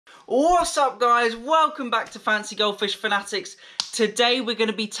What's up guys, welcome back to Fancy Goldfish Fanatics. Today we're going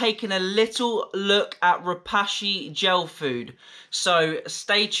to be taking a little look at Repashy gel food, so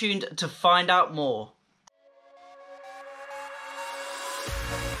stay tuned to find out more.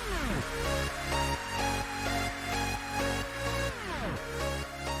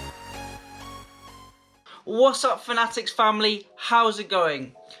 What's up Fanatics family, how's it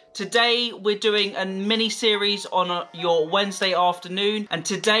going? Today we're doing a mini-series on your Wednesday afternoon, and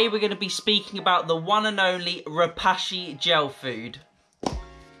today we're going to be speaking about the one and only Repashy gel food.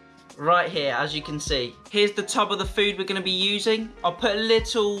 Right here, as you can see. Here's the tub of the food we're going to be using. I'll put a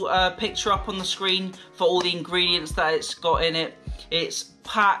little picture up on the screen for all the ingredients that it's got in it. It's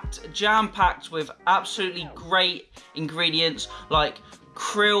packed, jam-packed with absolutely great ingredients like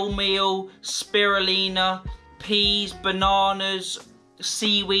krill meal, spirulina, peas, bananas,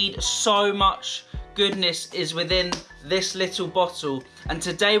 seaweed. So much goodness is within this little bottle, and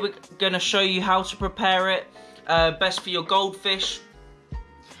today we're going to show you how to prepare it, best for your goldfish,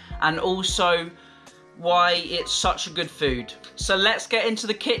 and also why it's such a good food. So let's get into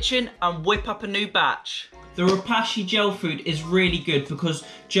the kitchen and whip up a new batch. The Repashy gel food is really good because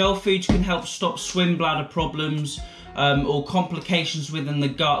gel foods can help stop swim bladder problems or complications within the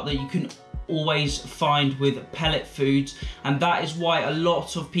gut that you can always find with pellet foods, and that is why a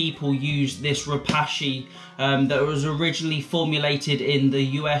lot of people use this Repashy that was originally formulated in the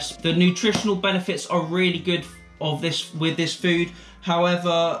US. The nutritional benefits are really good with this food.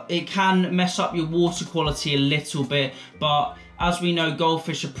 However, it can mess up your water quality a little bit, but as we know,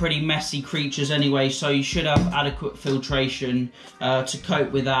 goldfish are pretty messy creatures anyway, so you should have adequate filtration to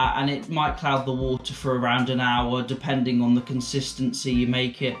cope with that, and it might cloud the water for around an hour depending on the consistency you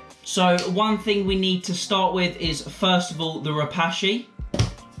make it. So one thing we need to start with is, first of all, the Repashy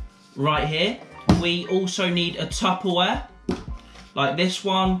right here. We also need a Tupperware like this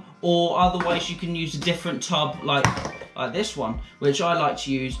one, or otherwise you can use a different tub like this one, which I like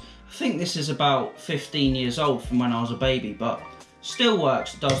to use. I think this is about 15 years old from when I was a baby, but still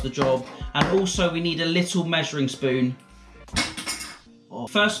works, does the job. And also we need a little measuring spoon.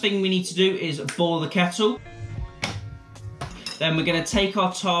 First thing we need to do is boil the kettle. Then we're going to take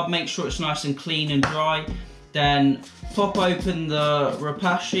our tub, make sure it's nice and clean and dry. Then pop open the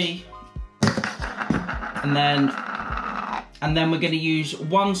Repashy, and then we're going to use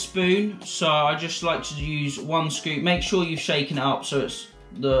one spoon. So I just like to use one scoop. Make sure you've shaken it up so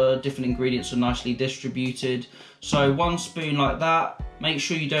the different ingredients are nicely distributed. So one spoon like that. Make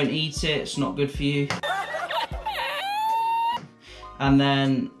sure you don't eat it, it's not good for you. And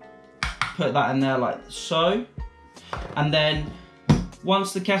then put that in there like so. And then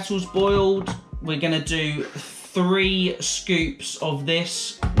once the kettle's boiled, we're going to do 3 scoops of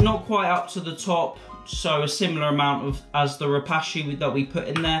this, not quite up to the top, so a similar amount as the Repashy that we put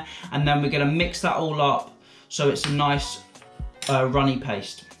in there, and then we're going to mix that all up so it's a nice runny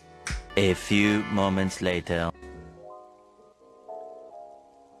paste. A few moments later.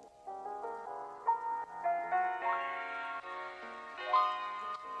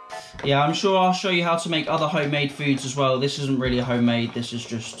 Yeah, I'm sure I'll show you how to make other homemade foods as well. This isn't really a homemade, this is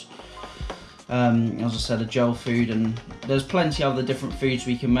just, as I said, a gel food, and there's plenty of other different foods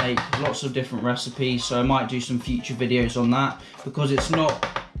we can make, lots of different recipes, so I might do some future videos on that, because it's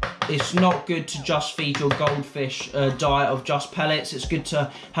not good to just feed your goldfish a diet of just pellets. It's good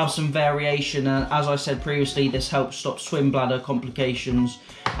to have some variation, and as I said previously, this helps stop swim bladder complications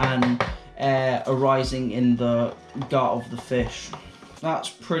and air arising in the gut of the fish. That's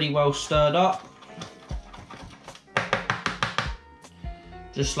pretty well stirred up,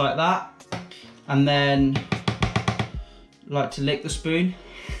 just like that. And then I like to lick the spoon.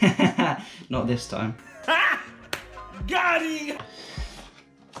 Not this time. Got it!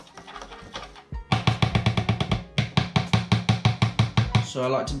 So I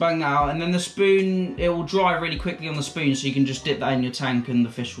like to bang that out, and then the spoon, it will dry really quickly on the spoon, so you can just dip that in your tank and the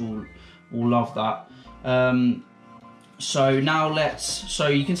fish will love that. So now so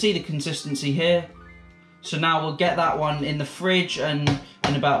you can see the consistency here. So now we'll get that one in the fridge, and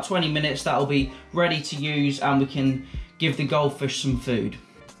in about 20 minutes that'll be ready to use, and we can give the goldfish some food.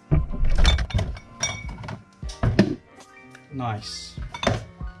 Nice.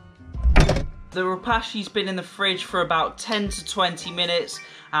 The Repashy's been in the fridge for about 10 to 20 minutes,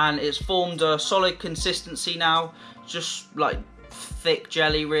 and it's formed a solid consistency now, just like thick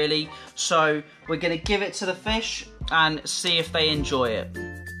jelly really. So we're going to give it to the fish and see if they enjoy it.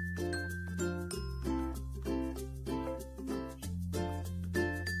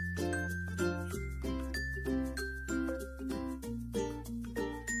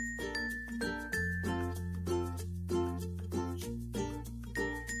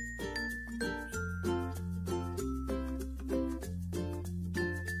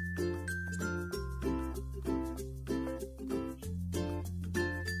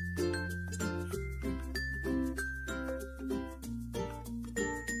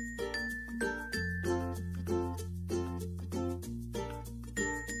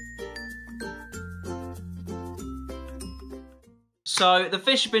 So the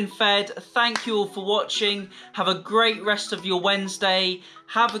fish have been fed. Thank you all for watching. Have a great rest of your Wednesday.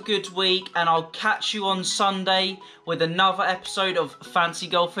 Have a good week, and I'll catch you on Sunday with another episode of Fancy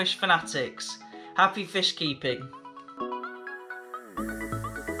Goldfish Fanatics. Happy fish keeping.